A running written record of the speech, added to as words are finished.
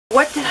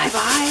What did I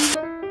buy?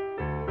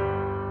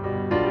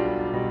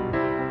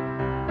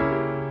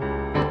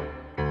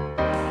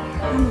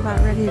 I'm about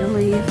ready to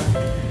leave.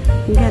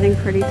 I'm getting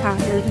pretty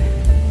tired.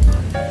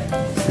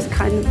 This is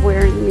kind of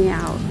wearing me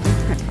out.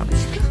 I probably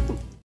should go.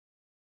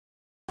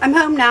 I'm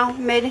home now.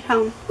 Made it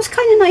home. It was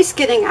kind of nice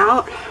getting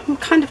out. I'm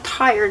kind of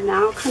tired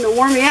now. Kind of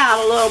wore me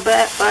out a little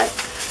bit, but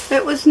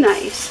it was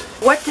nice.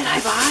 What did I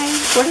buy?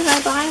 What did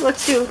I buy?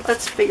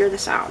 Let's figure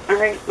this out. All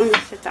right, let me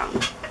sit down.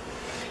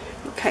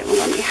 Okay, well,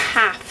 let me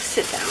half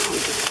sit down.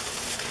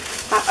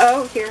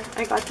 Oh, here,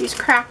 I got these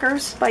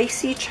crackers,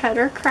 spicy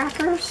cheddar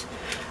crackers.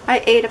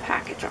 I ate a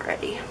package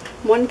already.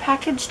 One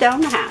package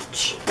down the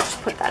hatch. I'll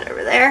just put that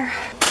over there.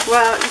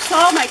 Well, you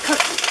saw my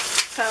cookies.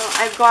 So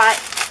I've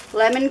got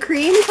lemon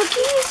cream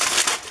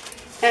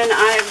cookies, and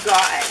I've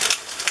got,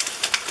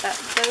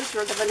 those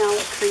were the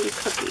vanilla cream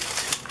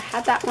cookies. I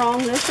had that wrong.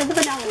 Those are the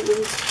vanilla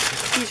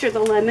ones. These are the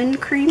lemon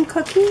cream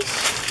cookies.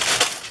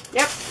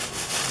 Yep.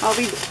 I'll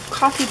be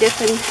coffee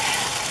dipping.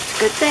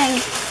 Good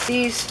thing.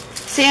 These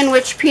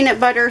sandwich peanut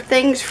butter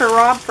things for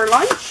Rob for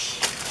lunch.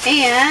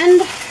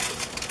 And,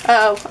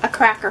 oh, a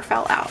cracker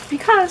fell out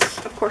because,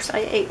 of course, I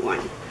ate one.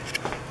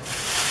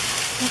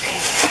 Okay,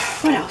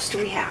 what else do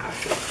we have?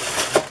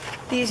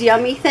 These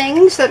yummy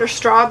things that are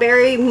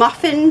strawberry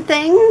muffin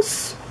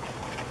things.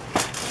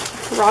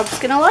 Rob's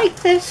gonna like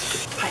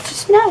this. I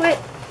just know it.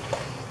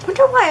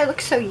 Wonder why I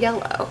look so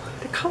yellow.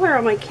 The color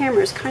on my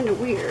camera is kind of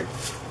weird.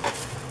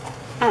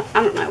 I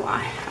don't know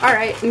why.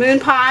 Alright, moon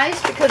pies,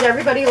 because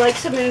everybody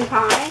likes a moon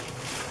pie.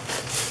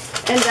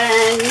 And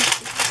then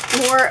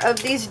more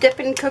of these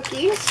dipping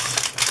cookies.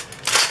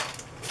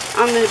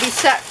 I'm going to be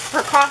set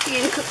for coffee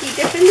and cookie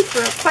dipping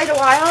for quite a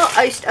while.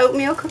 Iced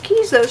oatmeal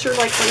cookies. Those are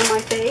like one of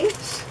my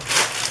faves.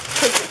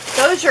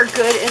 Those are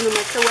good in the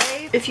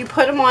microwave. If you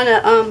put them on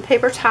a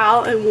paper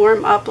towel and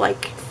warm up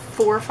like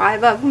 4 or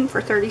 5 of them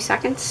for 30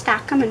 seconds,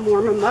 stack them and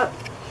warm them up.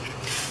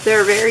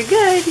 They're very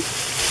good.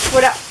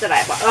 What else did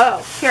I buy?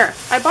 Oh, here.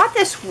 I bought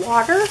this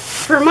water.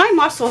 For my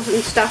muscles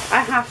and stuff,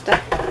 I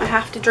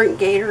have to drink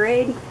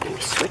Gatorade. Let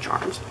me switch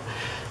arms.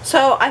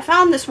 So I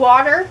found this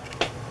water.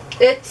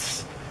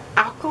 It's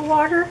aqua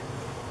water.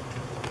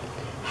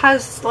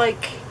 Has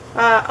like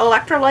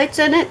electrolytes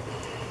in it.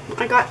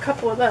 I got a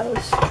couple of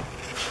those.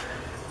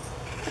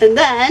 And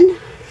then,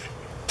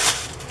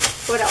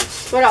 what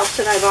else? What else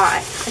did I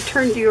buy? I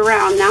turned you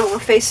around. Now we're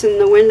facing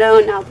the window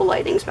and now the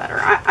lighting's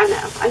better. I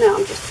know,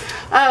 I'm just,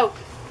 oh,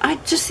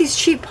 just these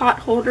cheap pot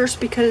holders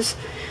because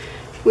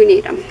we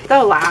need them.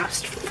 They'll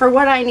last. For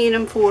what I need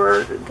them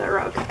for, they're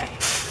okay.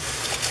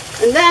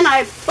 And then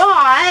I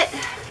bought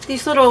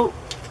these little,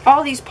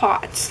 all these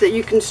pots that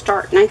you can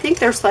start. And I think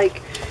there's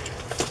like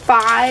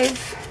 5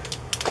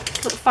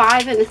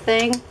 in a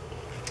thing.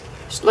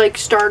 It's like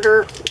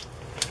starter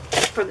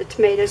for the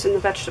tomatoes and the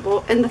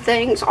vegetable and the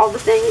things, all the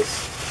things.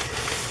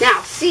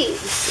 Now,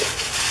 seeds.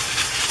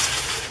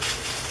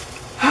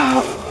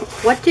 Oh,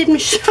 what did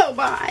Michelle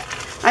buy?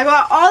 I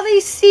bought all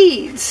these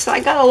seeds. I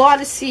got a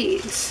lot of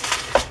seeds.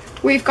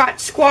 We've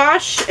got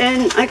squash,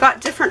 and I got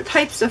different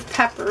types of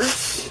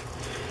peppers.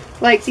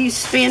 Like these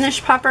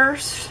Spanish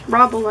peppers.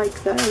 Rob will like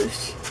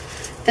those.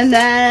 And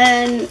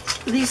then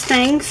these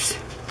things,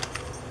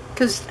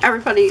 because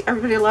everybody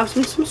loves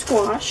them some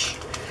squash.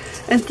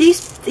 And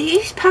these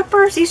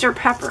peppers, these are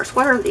peppers.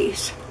 What are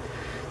these?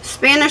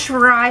 Spanish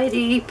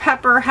variety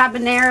pepper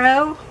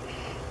habanero.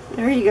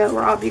 There you go,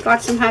 Rob. You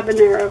got some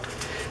habanero.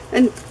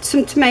 And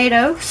some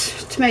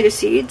tomatoes, tomato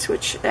seeds,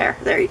 which there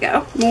you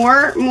go.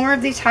 More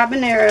of these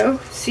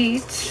habanero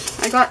seeds.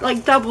 I got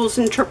like doubles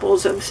and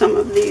triples of some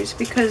of these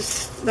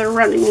because they're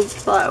running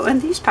low.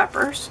 And these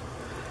peppers,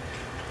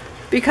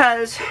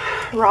 because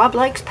Rob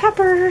likes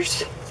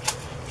peppers.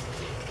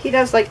 He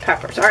does like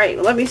peppers. All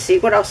right, let me see.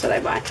 What else did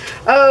I buy?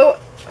 Oh,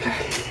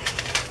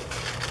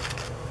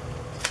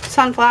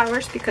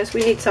 sunflowers because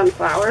we need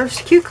sunflowers.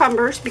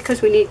 Cucumbers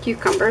because we need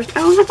cucumbers.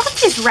 Oh, I bought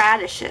these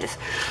radishes.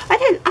 I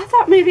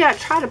thought maybe I'd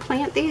try to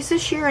plant these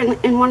this year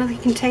in one of the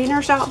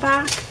containers out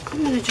back.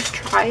 I'm gonna just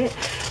try it.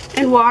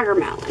 And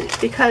watermelon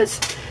because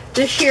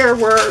this year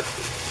we're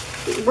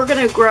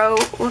gonna grow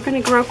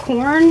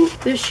corn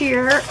this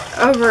year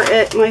over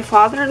at my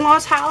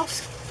father-in-law's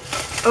house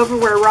over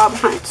where Rob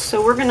hunts.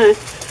 So we're gonna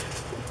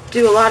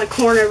do a lot of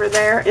corn over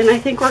there, and I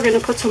think we're going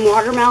to put some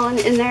watermelon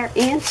in there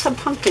and some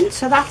pumpkins,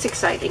 so that's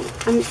exciting.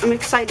 I'm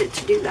excited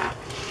to do that.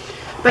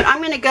 But I'm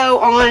going to go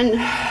on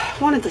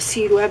one of the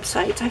seed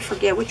websites. I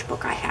forget which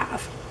book I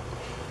have.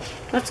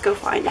 Let's go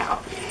find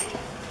out.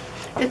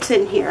 It's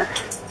in here.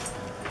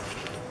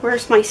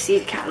 Where's my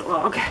seed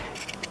catalog?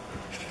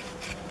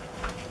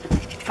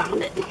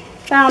 Found it.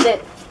 Found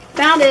it.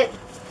 Found it.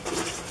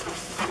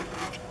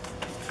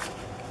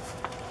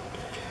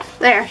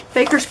 There,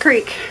 Baker's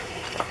Creek.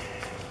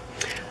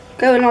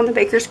 Going on the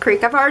Baker's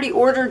Creek. I've already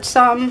ordered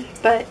some,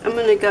 but I'm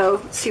gonna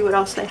go see what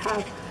else they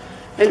have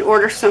and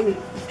order some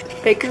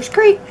Baker's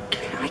Creek.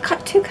 I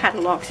got 2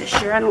 catalogs this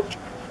year. I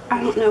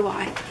don't know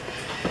why.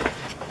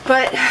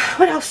 But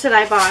what else did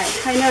I buy?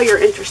 I know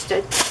you're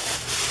interested.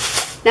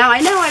 Now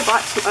I know I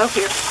bought some. Oh,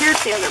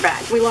 here's the other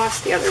bag. We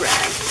lost the other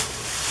bag.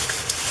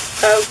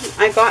 So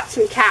I got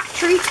some cat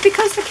treats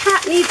because the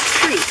cat needs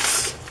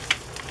treats.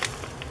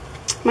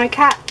 My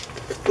cat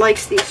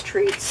likes these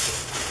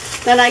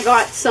treats. Then I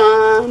got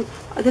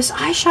this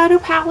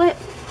eyeshadow palette.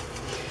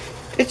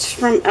 It's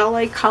from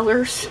LA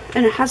Colors,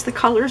 and it has the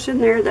colors in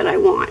there that I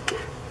want.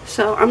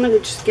 So I'm going to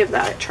just give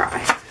that a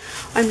try.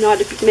 I'm not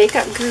a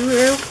makeup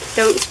guru.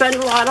 Don't spend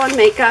a lot on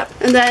makeup.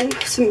 And then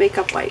some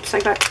makeup wipes.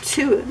 I got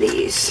 2 of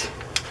these.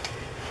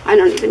 I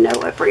don't even know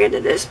what brand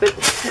it is, but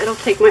it'll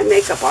take my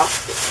makeup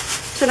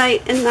off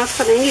tonight, and that's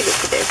what I needed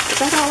to do. Is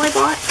that all I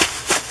bought?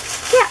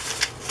 Yeah,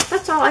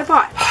 that's all I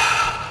bought.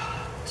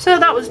 So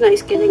that was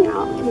nice getting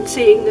out and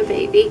seeing the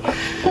baby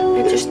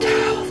and just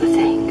all the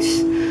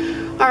things.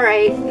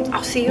 Alright,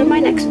 I'll see you in my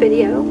next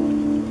video.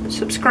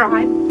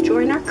 Subscribe,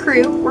 join our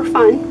crew. We're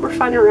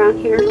fun around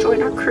here.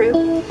 Join our crew.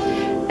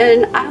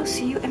 And I'll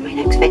see you in my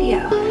next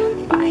video.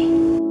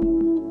 Bye.